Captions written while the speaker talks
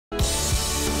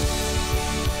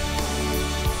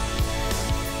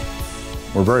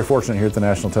We're very fortunate here at the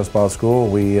National Test Pilot School.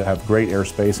 We have great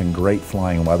airspace and great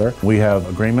flying weather. We have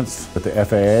agreements with the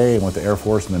FAA and with the Air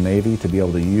Force and the Navy to be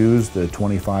able to use the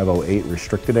 2508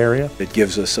 restricted area. It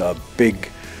gives us a big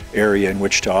area in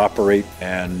which to operate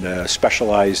and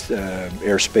specialized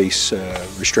airspace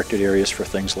restricted areas for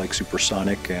things like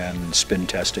supersonic and spin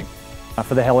testing.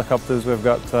 For the helicopters, we've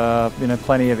got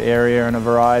plenty of area and a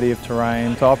variety of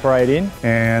terrain to operate in.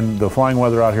 And the flying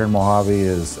weather out here in Mojave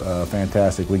is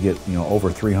fantastic. We get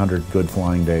over 300 good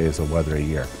flying days of weather a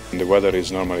year. The weather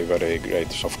is normally very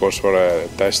great. Of course, for a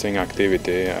testing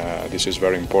activity, this is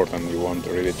very important. You want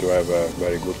really to have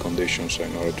very good conditions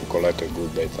in order to collect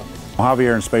good data. Mojave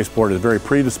Air and Spaceport is very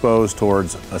predisposed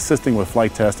towards assisting with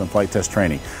flight test and flight test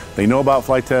training. They know about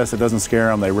flight tests, it doesn't scare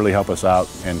them, they really help us out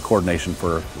in coordination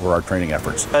for our training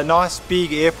efforts. A nice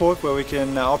big airport where we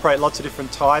can operate lots of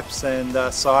different types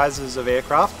and sizes of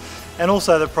aircraft, and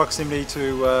also the proximity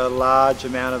to a large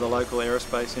amount of the local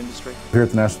aerospace industry. Here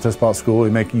at the National Test Pilot School, we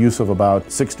make use of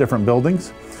about 6 different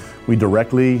buildings. We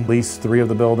directly lease 3 of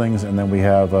the buildings, and then we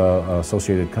have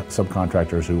associated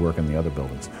subcontractors who work in the other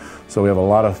buildings. So we have a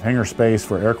lot of hangar space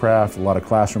for aircraft, a lot of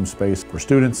classroom space for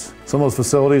students. Some of those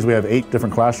facilities, we have 8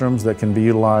 different classrooms that can be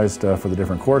utilized for the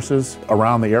different courses.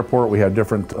 Around the airport, we have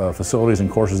different facilities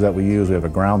and courses that we use. We have a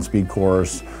ground speed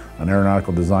course, an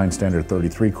aeronautical design standard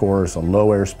 33 course, a low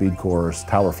airspeed course,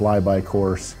 tower flyby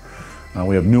course.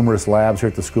 We have numerous labs here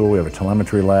at the school. We have a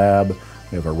telemetry lab.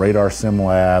 We have a radar sim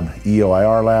lab,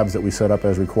 EOIR labs that we set up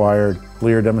as required,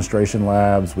 FLIR demonstration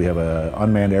labs, we have an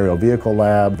unmanned aerial vehicle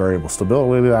lab, variable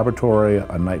stability laboratory,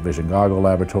 a night vision goggle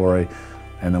laboratory,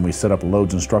 and then we set up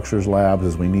loads and structures labs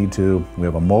as we need to. We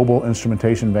have a mobile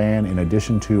instrumentation van in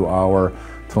addition to our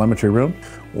telemetry room.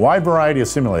 Wide variety of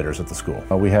simulators at the school.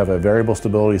 We have a variable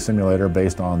stability simulator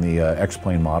based on the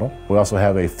X-plane model. We also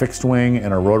have a fixed wing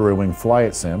and a rotary wing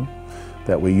fly-it sim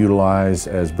that we utilize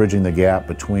as bridging the gap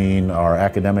between our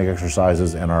academic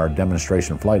exercises and our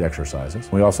demonstration flight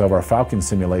exercises. We also have our Falcon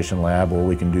simulation lab where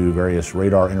we can do various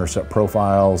radar intercept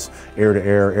profiles,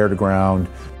 air-to-air, air-to-ground.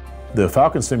 The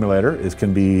Falcon simulator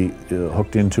can be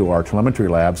hooked into our telemetry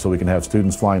lab so we can have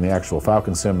students flying the actual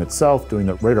Falcon sim itself doing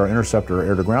the radar interceptor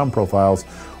air-to-ground profiles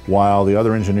while the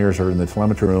other engineers are in the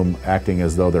telemetry room acting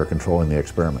as though they're controlling the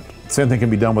experiment. Same thing can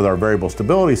be done with our variable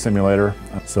stability simulator,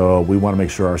 so we want to make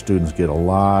sure our students get a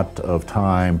lot of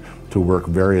time to work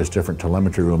various different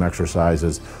telemetry room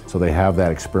exercises so they have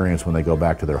that experience when they go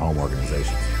back to their home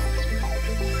organizations.